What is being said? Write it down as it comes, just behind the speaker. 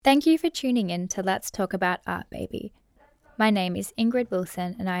Thank you for tuning in to Let's Talk About Art Baby. My name is Ingrid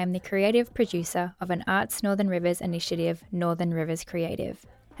Wilson and I am the creative producer of an Arts Northern Rivers initiative, Northern Rivers Creative,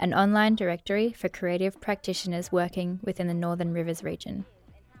 an online directory for creative practitioners working within the Northern Rivers region.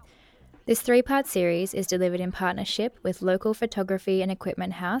 This 3-part series is delivered in partnership with local photography and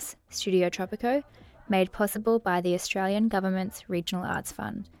equipment house, Studio Tropico, made possible by the Australian Government's Regional Arts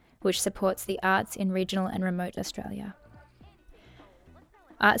Fund, which supports the arts in regional and remote Australia.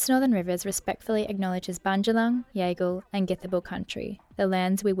 Arts Northern Rivers respectfully acknowledges Bundjalung, Yagal and Githabul country, the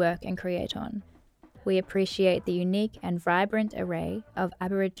lands we work and create on. We appreciate the unique and vibrant array of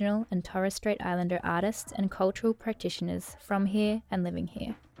Aboriginal and Torres Strait Islander artists and cultural practitioners from here and living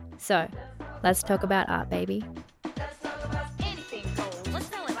here. So, let's talk about art, baby.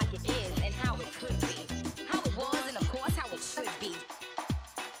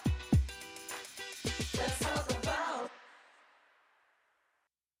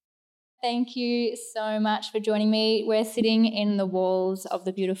 Thank you so much for joining me. We're sitting in the walls of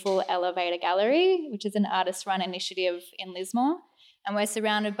the beautiful Elevator Gallery, which is an artist-run initiative in Lismore, and we're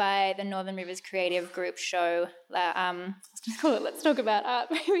surrounded by the Northern Rivers Creative Group show, Let's Talk About Art,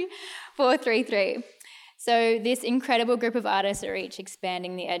 maybe, 433. So this incredible group of artists are each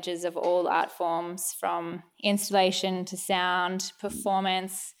expanding the edges of all art forms, from installation to sound,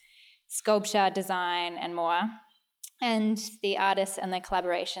 performance, sculpture, design, and more. And the artists and their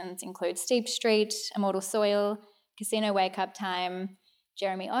collaborations include Steep Street, Immortal Soil, Casino Wake Up Time,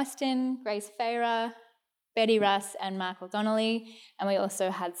 Jeremy Austin, Grace Farah, Betty Russ and Michael Donnelly. And we also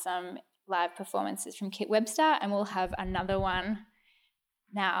had some live performances from Kit Webster, and we'll have another one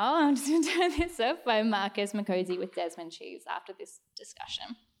now. I'm just going to turn this off by Marcus McCosey with Desmond Cheese after this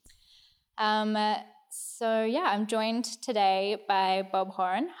discussion. I'm joined today by Bob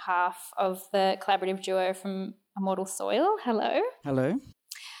Horan, half of the collaborative duo from Immortal Soil. Hello. Hello.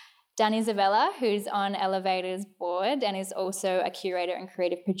 Danny Zavella, who's on Elevator's board and is also a curator and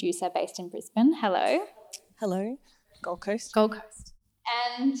creative producer based in Brisbane. Hello. Hello. Gold Coast. Gold Coast.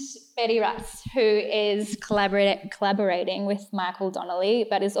 And Betty Russ, who is collaborating with Michael Donnelly,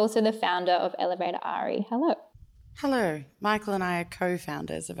 but is also the founder of Elevator Ari. Hello. Hello. Michael and I are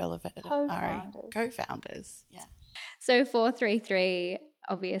co-founders of Elevator Ari. Co-founders, yeah. So 433,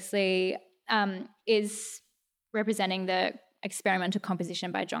 obviously, is representing the experimental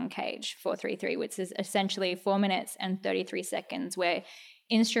composition by John Cage, 433, which is essentially 4 minutes and 33 seconds where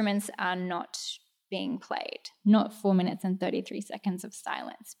instruments are not being played, not 4 minutes and 33 seconds of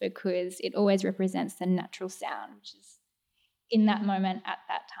silence, because it always represents the natural sound, which is in that moment at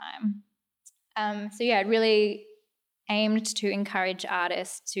that time. It really aimed to encourage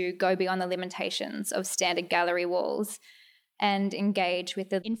artists to go beyond the limitations of standard gallery walls and engage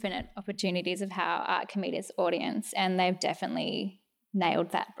with the infinite opportunities of how art can meet its audience, and they've definitely nailed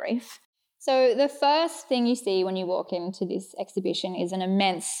that brief. So the first thing you see when you walk into this exhibition is an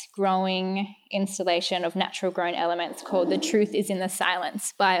immense growing installation of natural grown elements called The Truth is in the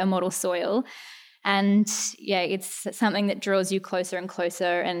Silence by Immortal Soil. And it's something that draws you closer and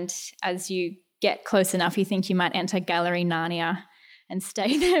closer, and as you get close enough, you think you might enter Gallery Narnia and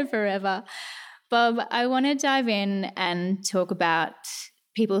stay there forever. Bob, I want to dive in and talk about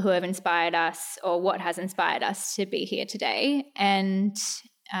people who have inspired us or what has inspired us to be here today. And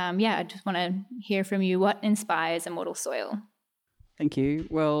I just want to hear from you. What inspires Immortal Soil? Thank you.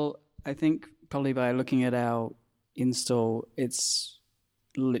 Well, I think probably by looking at our install, it's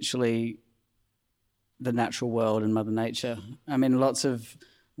literally the natural world and Mother Nature. I mean, lots of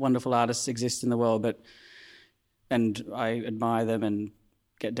wonderful artists exist in the world, and I admire them and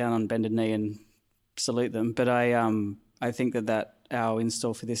get down on bended knee and salute them. But I think that our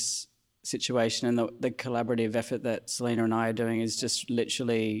install for this situation and the collaborative effort that Selena and I are doing is just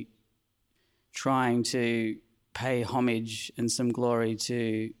literally trying to pay homage and some glory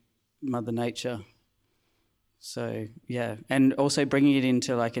to Mother Nature. So, yeah, and also bringing it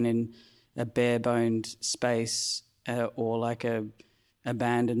into like a bare-boned space or like a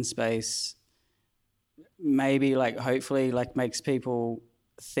abandoned space, maybe like hopefully like makes people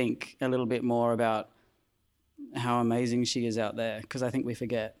think a little bit more about how amazing she is out there, because I think we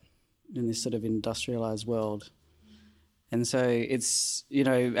forget in this sort of industrialized world. And so it's,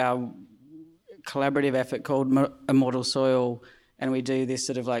 our collaborative effort called Immortal Soil, and we do this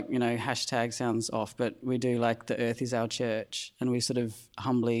sort of like, hashtag sounds off, but we do like the earth is our church, and we sort of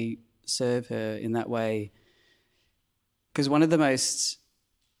humbly serve her in that way. Because one of the most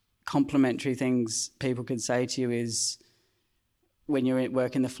complimentary things people could say to you is when you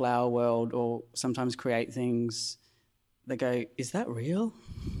work in the flower world or sometimes create things, they go, is that real?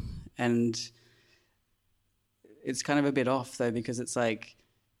 And it's kind of a bit off though, because it's like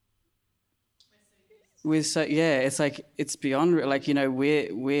we're so, yeah, it's like, it's beyond, like, you know,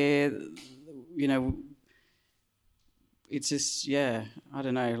 we're, you know, it's just, yeah, I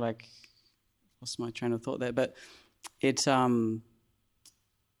don't know, like, lost my train of thought there, but it's,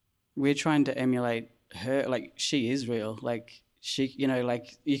 we're trying to emulate her, like, she is real, like, she, you know,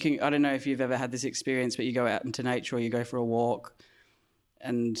 like, you can, I don't know if you've ever had this experience, but you go out into nature or you go for a walk,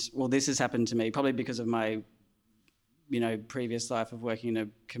 and, well, this has happened to me, probably because of my, you know, previous life of working in a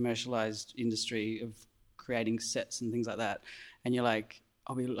commercialised industry of creating sets and things like that, and you're like,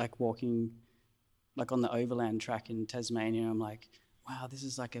 I'll be, like, walking, like, on the overland track in Tasmania, and I'm like, wow, this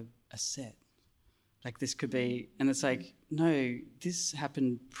is like a set. Like, this could be, and it's like, no, this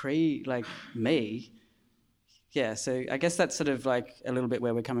happened like, me. Yeah, so I guess that's sort of like a little bit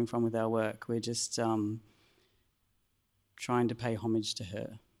where we're coming from with our work. We're just trying to pay homage to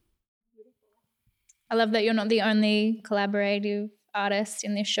her. I love that you're not the only collaborative artist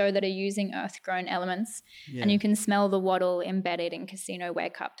in this show that are using earth-grown elements, and you can smell the wattle embedded in Casino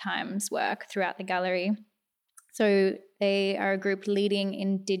Wake Up Time's work throughout the gallery. So they are a group leading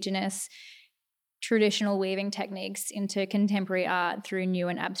Indigenous traditional weaving techniques into contemporary art through new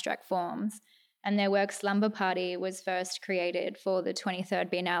and abstract forms. And their work Slumber Party was first created for the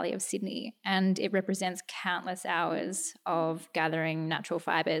 23rd Biennale of Sydney, and it represents countless hours of gathering natural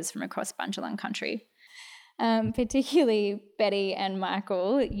fibres from across Bundjalung country. Particularly Betty and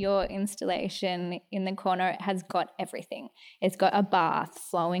Michael, your installation in the corner has got everything. It's got a bath,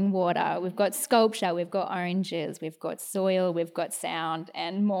 flowing water, we've got sculpture, we've got oranges, we've got soil, we've got sound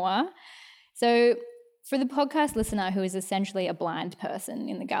and more. So for the podcast listener who is essentially a blind person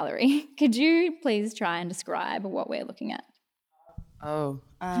in the gallery, could you please try and describe what we're looking at?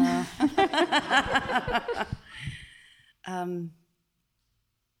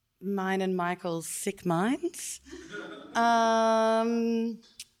 Mine and Michael's sick minds.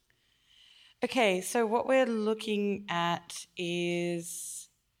 Okay, so what we're looking at is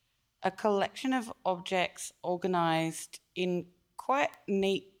a collection of objects organised in quite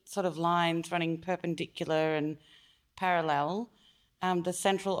neat sort of lines running perpendicular and parallel. The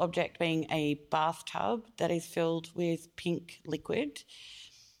central object being a bathtub that is filled with pink liquid.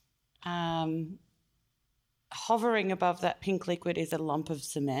 Hovering above that pink liquid is a lump of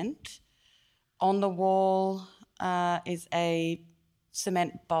cement. On the wall is a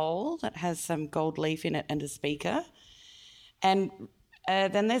cement bowl that has some gold leaf in it and a speaker. And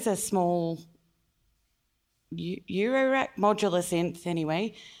then there's a small Eurorack modular synth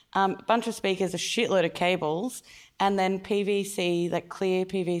anyway, a bunch of speakers, a shitload of cables, and then PVC, like clear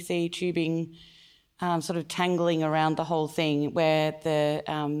PVC tubing sort of tangling around the whole thing where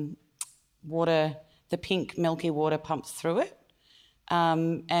the water, the pink milky water pumps through it.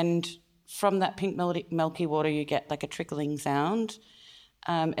 And from that pink milky water you get like a trickling sound.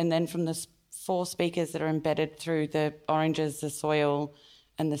 And then from the 4 speakers that are embedded through the oranges, the soil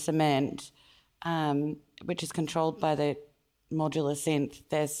and the cement, which is controlled by the modular synth,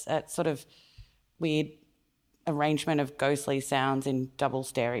 there's a sort of weird arrangement of ghostly sounds in double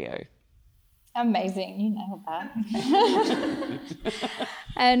stereo. Amazing, you nailed that.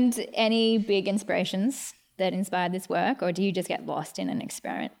 And any big inspirations that inspired this work, or do you just get lost in an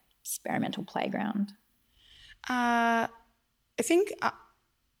experimental playground? I think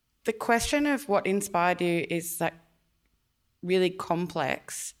the question of what inspired you is like really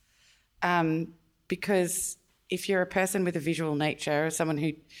complex, because if you're a person with a visual nature, or someone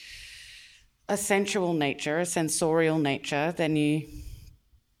who a sensual nature, a sensorial nature, then you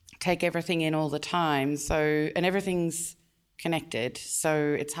take everything in all the time. So, and everything's connected.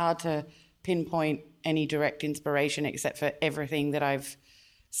 So it's hard to pinpoint any direct inspiration except for everything that I've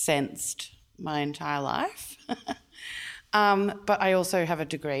sensed my entire life. But I also have a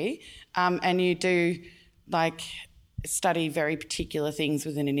degree, and you do like study very particular things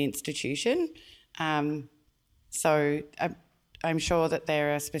within an institution. So I'm sure that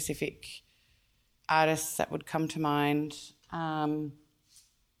there are specific artists that would come to mind.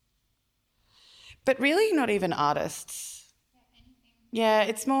 But really not even artists. Yeah,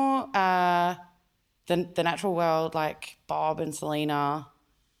 it's more the natural world, like Bob and Selena,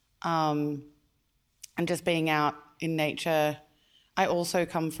 and just being out in nature. I also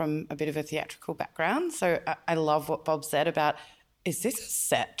come from a bit of a theatrical background, so I love what Bob said about, is this a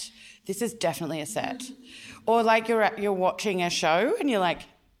set? This is definitely a set. Or like you're watching a show and you're like,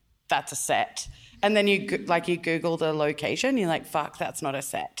 that's a set. And then you Google the location, you're like, fuck, that's not a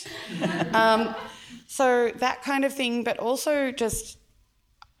set. So that kind of thing, but also just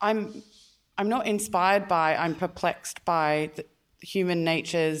I'm not inspired by, I'm perplexed by the human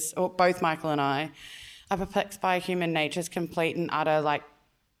nature's, or both Michael and I are perplexed by human nature's complete and utter like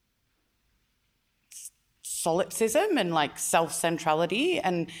solipsism and like self-centrality,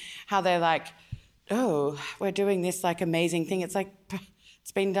 and how they're like, oh, we're doing this like amazing thing. It's like,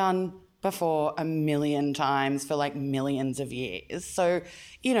 it's been done before a million times for like millions of years. So,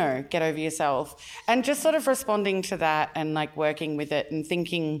 you know, get over yourself. And just sort of responding to that and like working with it and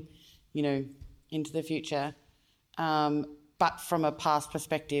thinking, you know, into the future. But from a past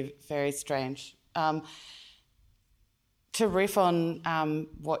perspective, very strange. To riff on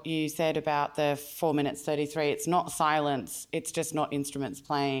what you said about the 4 minutes 33, it's not silence, it's just not instruments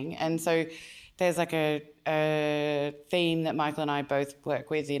playing. And so there's like a theme that Michael and I both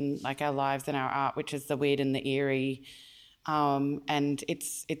work with in like our lives and our art, which is the weird and the eerie. And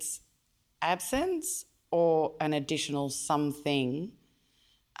it's absence or an additional something,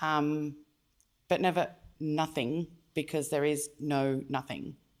 but never nothing, because there is no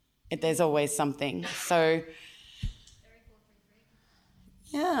nothing. There's always something. So,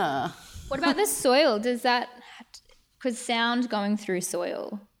 yeah. What about the soil? Does that, because sound going through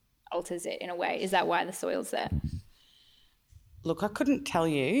soil alters it in a way. Is that why the soil's there? Look, I couldn't tell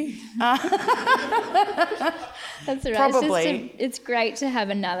you. That's all right. Probably. It's great to have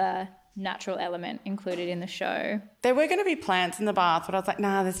another natural element included in the show. There were going to be plants in the bath, but I was like,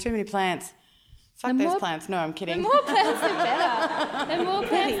 nah, there's too many plants. Fuck those plants. No, I'm kidding. The more plants, the better. The more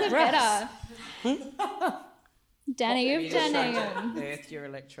plants, the better. Danny, you've done it. Earth your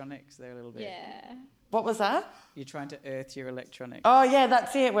electronics there a little bit. Yeah. What was that? You're trying to earth your electronics. Oh, yeah,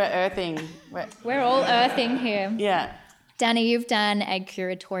 that's it. We're earthing. We're all earthing here. Yeah. Danny, you've done a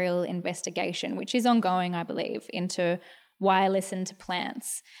curatorial investigation, which is ongoing, I believe, into why listen to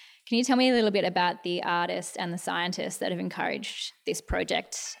plants. Can you tell me a little bit about the artists and the scientists that have encouraged this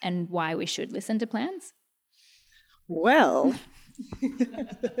project and why we should listen to plants? Well,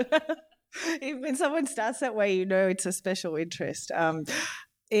 when someone starts that way, you know it's a special interest.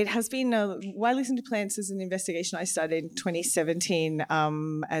 It has been Why Listen to Plants is an investigation I started in 2017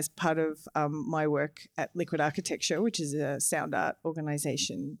 as part of my work at Liquid Architecture, which is a sound art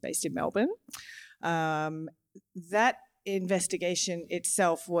organisation based in Melbourne. That investigation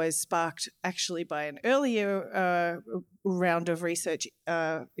itself was sparked actually by an earlier round of research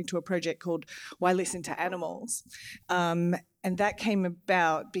into a project called Why Listen to Animals. And that came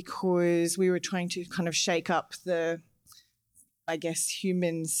about because we were trying to kind of shake up the, I guess,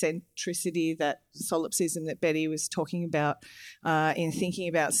 human centricity, that solipsism that Betty was talking about in thinking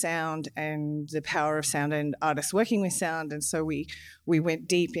about sound and the power of sound and artists working with sound. And so we went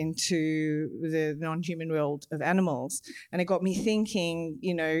deep into the non-human world of animals. And it got me thinking,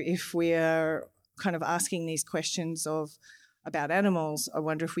 you know, if we're kind of asking these questions about animals, I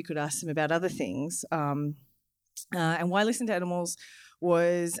wonder if we could ask them about other things. And Why Listen to Animals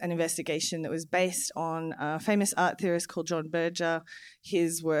was an investigation that was based on a famous art theorist called John Berger,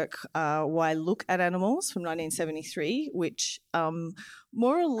 his work, Why Look at Animals, from 1973, which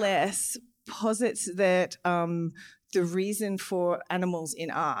more or less posits that the reason for animals in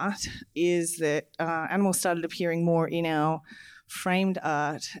art is that animals started appearing more in our framed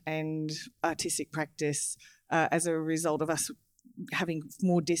art and artistic practice as a result of us having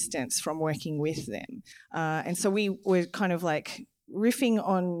more distance from working with them. And so we were kind of like riffing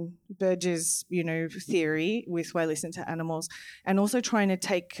on Berger's, you know, theory with Why Listen to Animals, and also trying to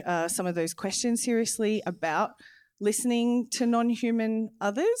take some of those questions seriously about listening to non-human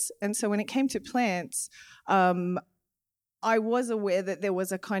others. And so when it came to plants, I was aware that there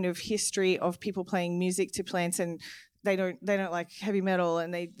was a kind of history of people playing music to plants, and they don't like heavy metal,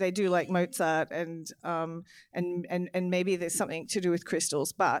 and they do like Mozart, and maybe there's something to do with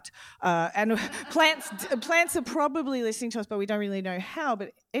crystals, but and plants are probably listening to us, but we don't really know how.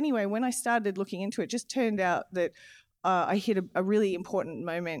 But anyway, when I started looking into it, it just turned out that I hit a really important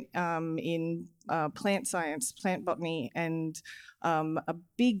moment in plant science, plant botany, and a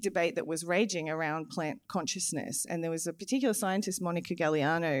big debate that was raging around plant consciousness. And there was a particular scientist, Monica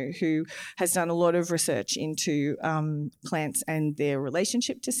Galliano, who has done a lot of research into plants and their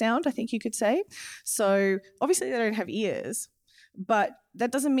relationship to sound, I think you could say. So obviously they don't have ears, but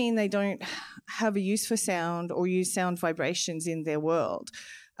that doesn't mean they don't have a use for sound or use sound vibrations in their world,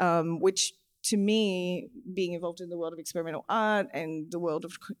 which to me, being involved in the world of experimental art and the world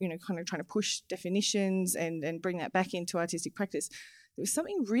of, you know, kind of trying to push definitions and bring that back into artistic practice, there was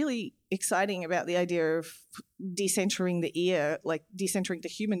something really exciting about the idea of decentering the ear, like decentering the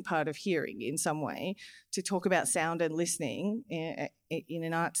human part of hearing in some way, to talk about sound and listening in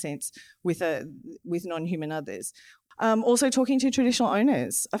an art sense with non-human others. Also talking to traditional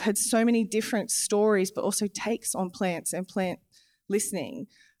owners. I've had so many different stories, but also takes on plants and plant listening.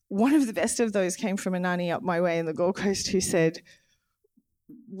 One of the best of those came from a Nani up my way in the Gold Coast who said,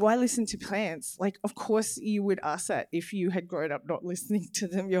 why listen to plants? Like, of course you would ask that if you had grown up not listening to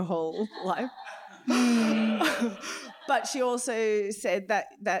them your whole life. But she also said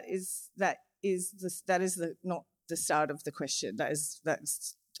that is not the start of the question. That's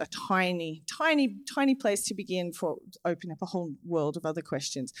a tiny place to begin for open up a whole world of other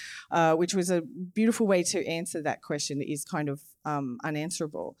questions, which was a beautiful way to answer that question that is kind of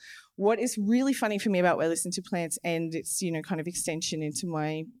unanswerable. What is really funny for me about Why Listen to Plants, and it's kind of extension into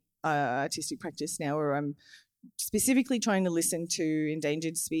my artistic practice now, where I'm specifically trying to listen to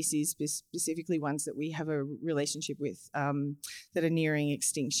endangered species, specifically ones that we have a relationship with that are nearing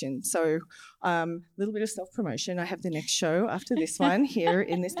extinction. So a little bit of self-promotion. I have the next show after this one here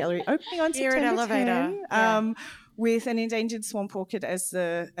in this gallery, opening on Here at September Elevator. 10, with an endangered swamp orchid as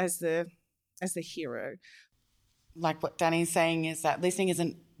the hero. Like what Danny's saying is that listening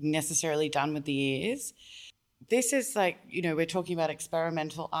isn't necessarily done with the ears. This is like, we're talking about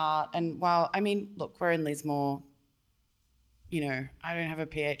experimental art. And while, look, we're in Lismore, I don't have a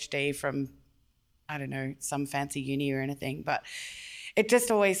PhD from, some fancy uni or anything, but it just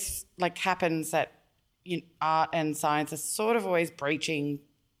always happens that art and science are sort of always breaching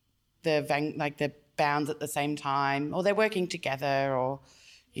the bounds at the same time, or they're working together, or,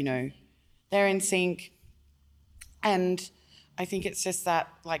 they're in sync. And I think it's just that,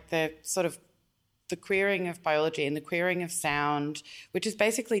 the sort of the queering of biology and the queering of sound, which is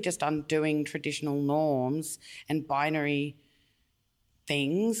basically just undoing traditional norms and binary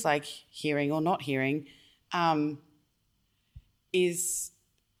things like hearing or not hearing, is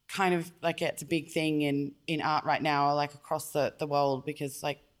kind of it's a big thing in art right now, across the world, because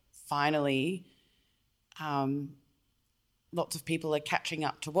finally lots of people are catching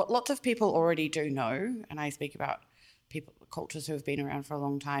up to what lots of people already do know, and I speak about cultures who have been around for a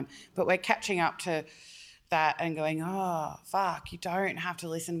long time, but we're catching up to that and going, oh, fuck, you don't have to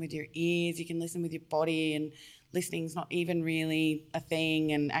listen with your ears, you can listen with your body, and listening's not even really a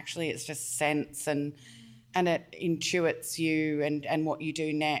thing, and actually it's just sense, and it intuits you and what you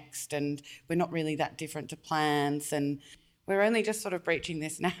do next, and we're not really that different to plants, and we're only just sort of breaching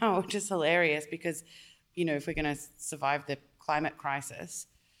this now, which is hilarious, because, if we're going to survive the climate crisis,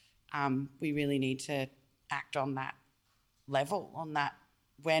 we really need to act on that level, on that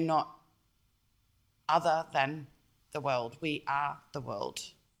we're not other than the world, we are the world.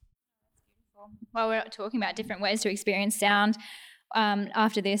 While we're talking about different ways to experience sound,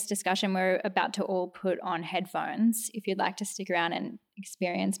 after this discussion we're about to all put on headphones. If you'd like to stick around and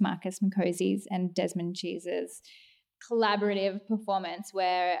experience Marcus Mcosi's and Desmond Cheese's collaborative performance,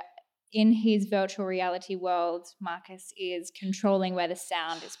 where in his virtual reality world Marcus is controlling where the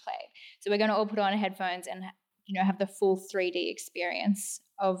sound is played. So we're going to all put on headphones and have the full 3D experience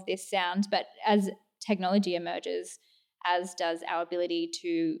of this sound. But as technology emerges, as does our ability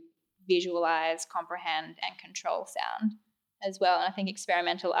to visualize, comprehend, and control sound as well. And I think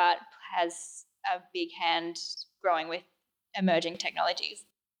experimental art has a big hand growing with emerging technologies.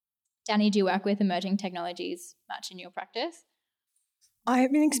 Danny, do you work with emerging technologies much in your practice? I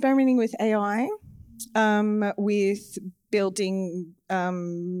have been experimenting with AI, with building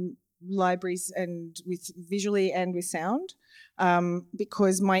libraries and with visually and with sound,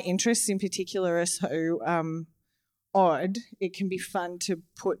 because my interests in particular are so odd. It can be fun to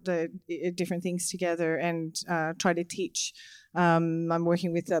put the different things together and try to teach. I'm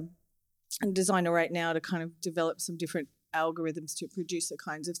working with a designer right now to kind of develop some different algorithms to produce the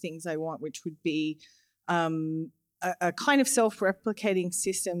kinds of things I want, which would be a kind of self-replicating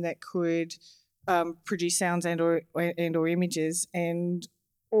system that could produce sounds and or images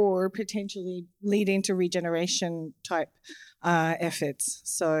or potentially lead into regeneration type efforts.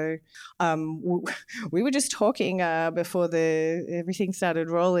 So we were just talking before everything started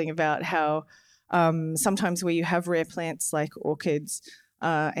rolling about how sometimes where you have rare plants like orchids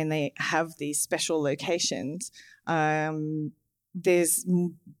and they have these special locations, there's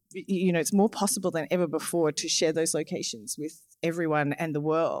it's more possible than ever before to share those locations with everyone and the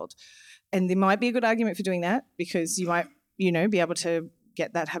world. And there might be a good argument for doing that, because you might be able to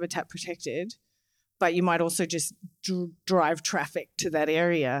get that habitat protected, but you might also just drive traffic to that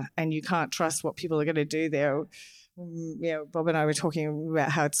area, and you can't trust what people are going to do there. Bob and I were talking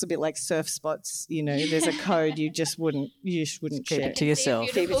about how it's a bit like surf spots. There's a code you wouldn't share it to yourself.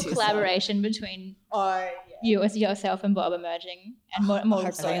 Keep it to yourself. Collaboration between yourself and Bob emerging, and more.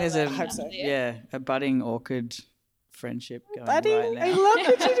 I think there's a budding orchid friendship going right now. I love what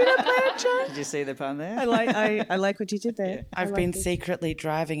you did at that, John. Did you see the pun there? I like what you did there. I've been secretly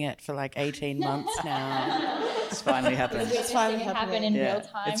driving it for 18 months now. It's finally happened. It's finally happen in real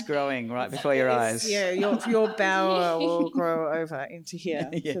time. It's growing right before your eyes. Yeah, your bower will grow over into here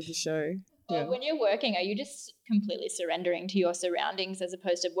Yeah. for the show. Well, when you're working, are you just completely surrendering to your surroundings as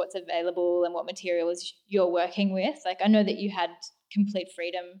opposed to what's available and what materials you're working with? Like, I know that you had complete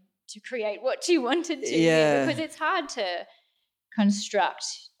freedom to create what you wanted to, because it's hard to construct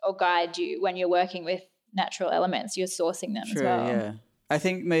or guide you when you're working with natural elements. You're sourcing them as well. Yeah. I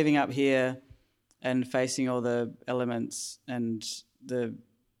think moving up here and facing all the elements and the,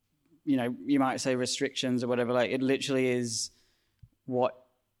 you might say restrictions or whatever, like it literally is what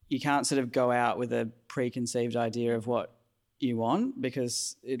you can't sort of go out with a preconceived idea of what you want,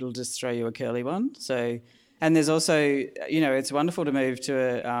 because it'll just throw you a curly one. So, and there's also, it's wonderful to move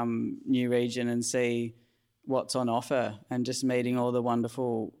to a new region and see what's on offer, and just meeting all the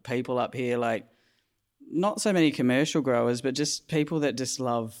wonderful people up here, like not so many commercial growers, but just people that just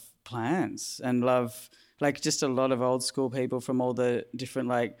love plants and love, like, just a lot of old school people from all the different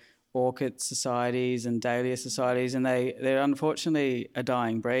like orchid societies and dahlia societies, and they're unfortunately a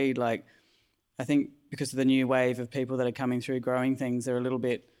dying breed. Like, I think because of the new wave of people that are coming through growing things, they're a little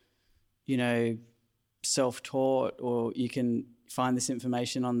bit, self-taught, or you can find this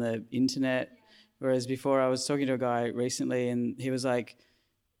information on the internet. Whereas before, I was talking to a guy recently and he was like,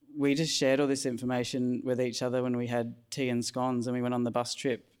 we just shared all this information with each other when we had tea and scones and we went on the bus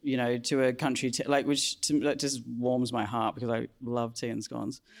trip, to a country, that just warms my heart, because I love tea and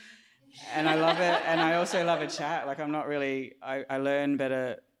scones. And I love it. And I also love a chat. Like, I'm not really, I learn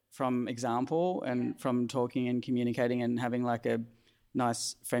better from example and from talking and communicating and having like a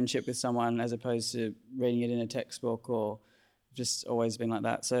nice friendship with someone, as opposed to reading it in a textbook, or just always been like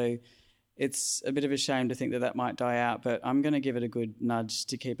that. So it's a bit of a shame to think that might die out, but I'm going to give it a good nudge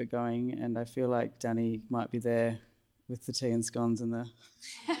to keep it going. And I feel like Danny might be there with the tea and scones and the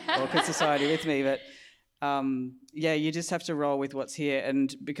Orchid Society with me. But you just have to roll with what's here.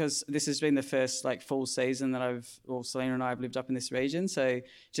 And because this has been the first like full season that Selena and I have lived up in this region, so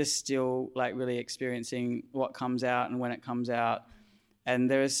just still like really experiencing what comes out and when it comes out.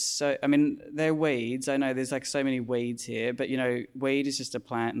 And they're weeds. I know there's like so many weeds here, but weed is just a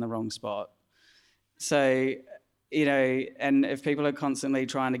plant in the wrong spot. So, and if people are constantly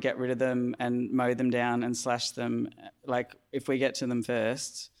trying to get rid of them and mow them down and slash them, like if we get to them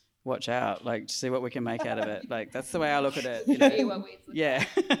first, watch out, like to see what we can make out of it. Like, that's the way I look at it. Yeah.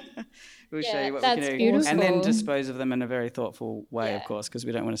 We'll show you what we can do. Beautiful. And then dispose of them in a very thoughtful way, of course, because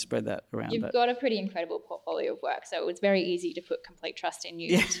we don't want to spread that around. You've got a pretty incredible portfolio of work, so it was very easy to put complete trust in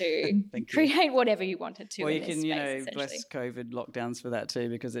you to create whatever you wanted to. Well, you can, bless COVID lockdowns for that too,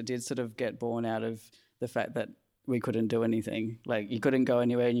 because it did sort of get born out of the fact that we couldn't do anything. Like, you couldn't go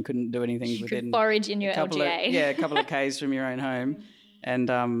anywhere and you couldn't do anything within could forage in your LGA. A couple of Ks from your own home. And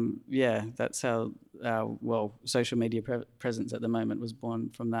that's how our social media presence at the moment was born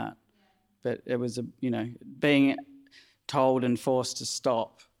from that. But it was being told and forced to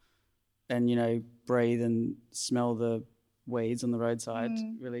stop and breathe and smell the weeds on the roadside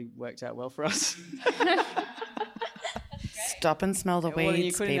really worked out well for us. Stop and smell the weeds, well,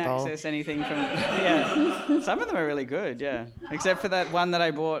 you couldn't people. access anything from some of them are really good, except for that one that I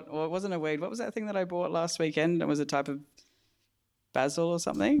bought. Well, it wasn't a weed. What was that thing that I bought last weekend? It was a type of basil or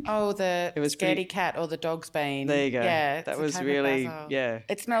something. Oh, it was scaredy cat or the dog's bane. There you go. Yeah, that was really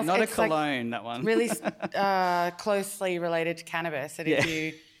It smells not a cologne. That one really closely related to cannabis. And if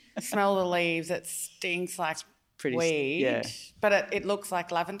you smell the leaves, it stinks like pretty weed. Yeah, but it looks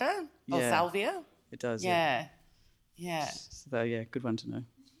like lavender or salvia. It does. Yeah. So good one to know.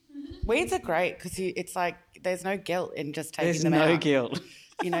 Weeds are great because it's like there's no guilt in just taking them out. There's no guilt.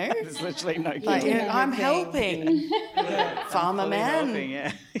 There's literally no guilt. Like, I'm helping, farmer man. Helping,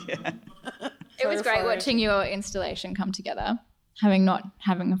 It was great watching your installation come together, having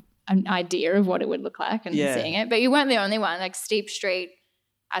an idea of what it would look like and seeing it. But you weren't the only one. Like Steep Street,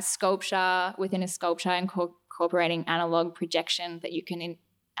 a sculpture within a sculpture, incorporating analog projection that you can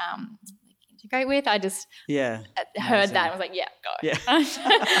integrate with. I just heard that and was like, go. Yeah.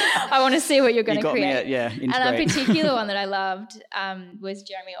 I want to see what you're going to create. And a particular one that I loved was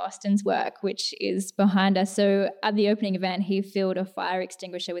Jeremy Austin's work, which is behind us. So at the opening event, he filled a fire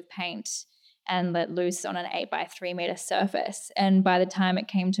extinguisher with paint and let loose on an 8x3 metre surface. And by the time it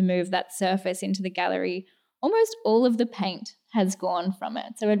came to move that surface into the gallery, almost all of the paint has gone from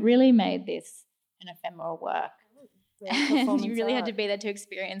it. So it really made this an ephemeral work. And you really had to be there to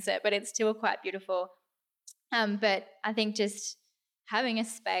experience it, but it's still quite beautiful. But I think just having a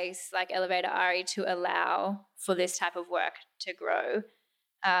space like Elevator Ari to allow for this type of work to grow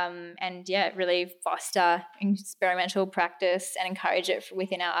really foster experimental practice and encourage it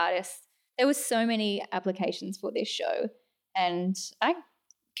within our artists. there were so many applications for this show, and I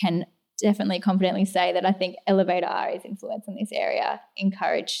can definitely confidently say that I think Elevator Ari's influence in this area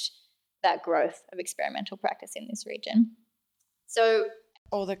encouraged that growth of experimental practice in this region. So,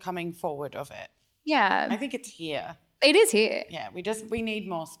 or the coming forward of it. Yeah. I think it's here. It is here. Yeah, we need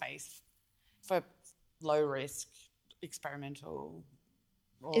more space for low risk experimental.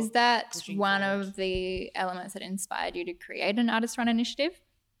 Is that one forward. of the elements that inspired you to create an artist run initiative?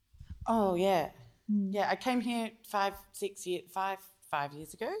 Oh yeah. Yeah, I came here 5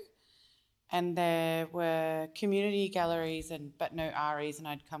 years ago, and there were community galleries but no Aries, and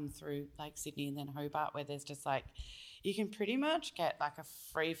I'd come through like Sydney and then Hobart, where there's just like, you can pretty much get like a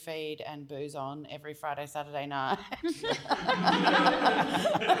free feed and booze on every Friday, Saturday night.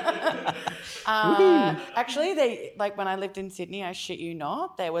 Actually, when I lived in Sydney, I shit you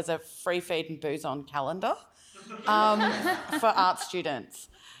not, there was a free feed and booze on calendar for art students.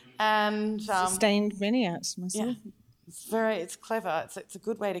 And sustained many arts myself. Yeah, it's clever. It's a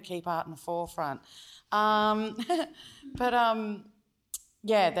good way to keep art in the forefront. There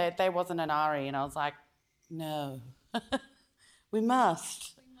wasn't an Ari, and I was like, no. We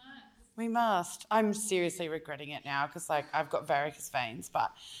must. I'm seriously regretting it now because, like, I've got varicose veins,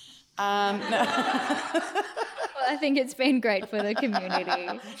 but no. Well, I think it's been great for the community.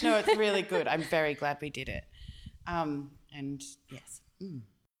 No, it's really good. I'm very glad we did it. And yes.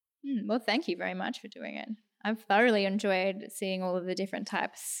 Well, thank you very much for doing it. I've thoroughly enjoyed seeing all of the different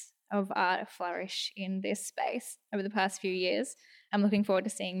types of art flourish in this space over the past few years. I'm looking forward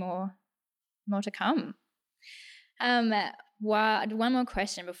to seeing more to come. One more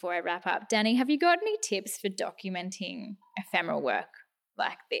question before I wrap up. Danny, have you got any tips for documenting ephemeral work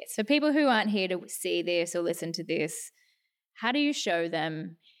like this? For people who aren't here to see this or listen to this, how do you show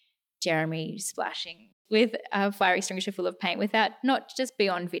them Jeremy splashing with a fire extinguisher full of paint without not just be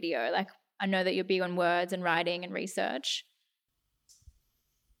on video? Like, I know that you're big on words and writing and research.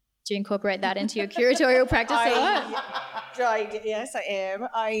 Do you incorporate that into your curatorial practice a lot? Yes, I am.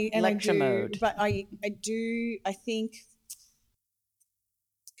 Lecture mode. But I think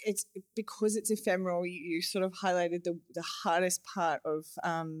it's because it's ephemeral. You sort of highlighted the hardest part of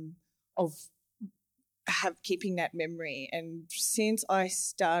keeping that memory. And since I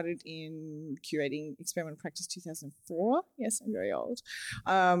started in curating experimental practice 2004, yes, I'm very old.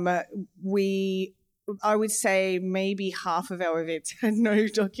 I would say maybe half of our events had no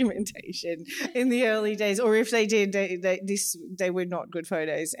documentation in the early days, or if they did, they were not good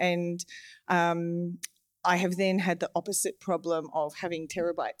photos. And I have then had the opposite problem of having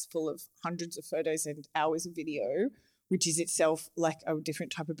terabytes full of hundreds of photos and hours of video, which is itself like a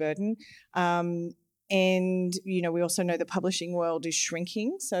different type of burden. And, we also know the publishing world is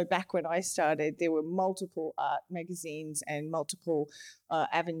shrinking. So back when I started, there were multiple art magazines and multiple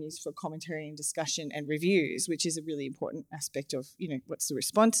avenues for commentary and discussion and reviews, which is a really important aspect of, what's the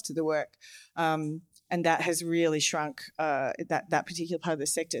response to the work. And that has really shrunk that particular part of the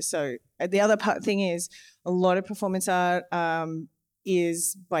sector. So the other thing is a lot of performance art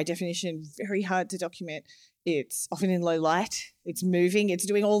is by definition very hard to document. It's often in low light. It's moving. It's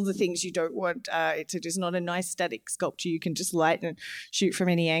doing all the things you don't want. It's just not a nice static sculpture. You can just light and shoot from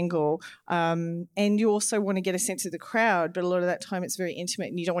any angle. And you also want to get a sense of the crowd, but a lot of that time it's very intimate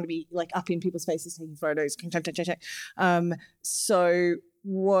and you don't want to be like up in people's faces taking photos. So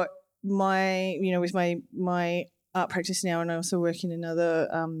what with my art practice now, and I also work in another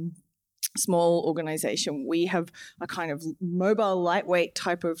small organization, we have a kind of mobile lightweight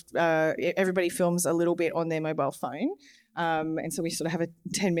type of everybody films a little bit on their mobile phone, and so we sort of have a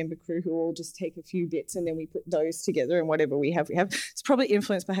 10-member crew who all just take a few bits and then we put those together, and whatever we have. It's probably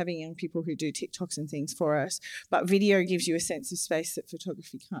influenced by having young people who do TikToks and things for us, but video gives you a sense of space that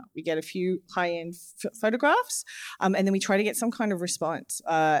photography can't. We get a few high-end photographs, and then we try to get some kind of response,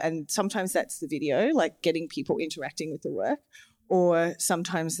 and sometimes that's the video, like getting people interacting with the work. Or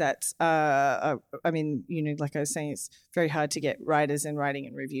sometimes that's, like I was saying, it's very hard to get writers and writing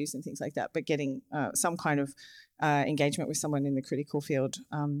and reviews and things like that, but getting some kind of engagement with someone in the critical field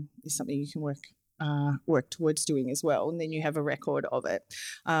is something you can work towards doing as well. And then you have a record of it,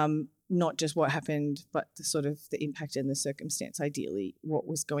 not just what happened, but the sort of the impact and the circumstance, ideally, what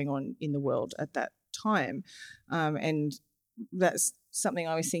was going on in the world at that time. And that's something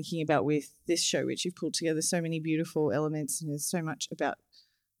I was thinking about with this show, which you've pulled together so many beautiful elements, and there's so much about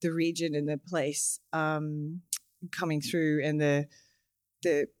the region and the place coming through, and the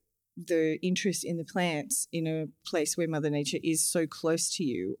interest in the plants in a place where Mother Nature is so close to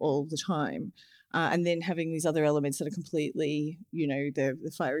you all the time. And then having these other elements that are completely,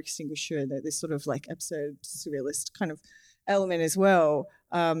 the fire extinguisher, this sort of like absurd, surrealist kind of element as well.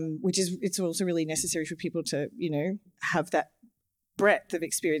 which is it's also really necessary for people to, have that breadth of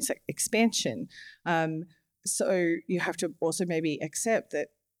experience, that expansion. So you have to also maybe accept that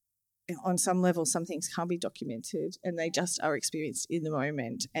on some level some things can't be documented and they just are experienced in the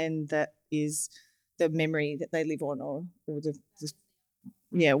moment, and that is the memory that they live on, or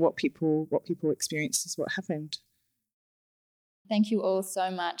what people experienced is what happened. Thank you all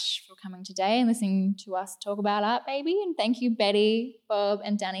so much for coming today and listening to us talk about Art Baby, and thank you Betty, Bob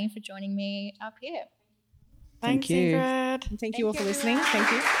and Danny for joining me up here. Thank you. Ingrid. Thank you all for listening.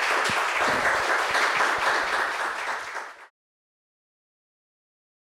 Thank you.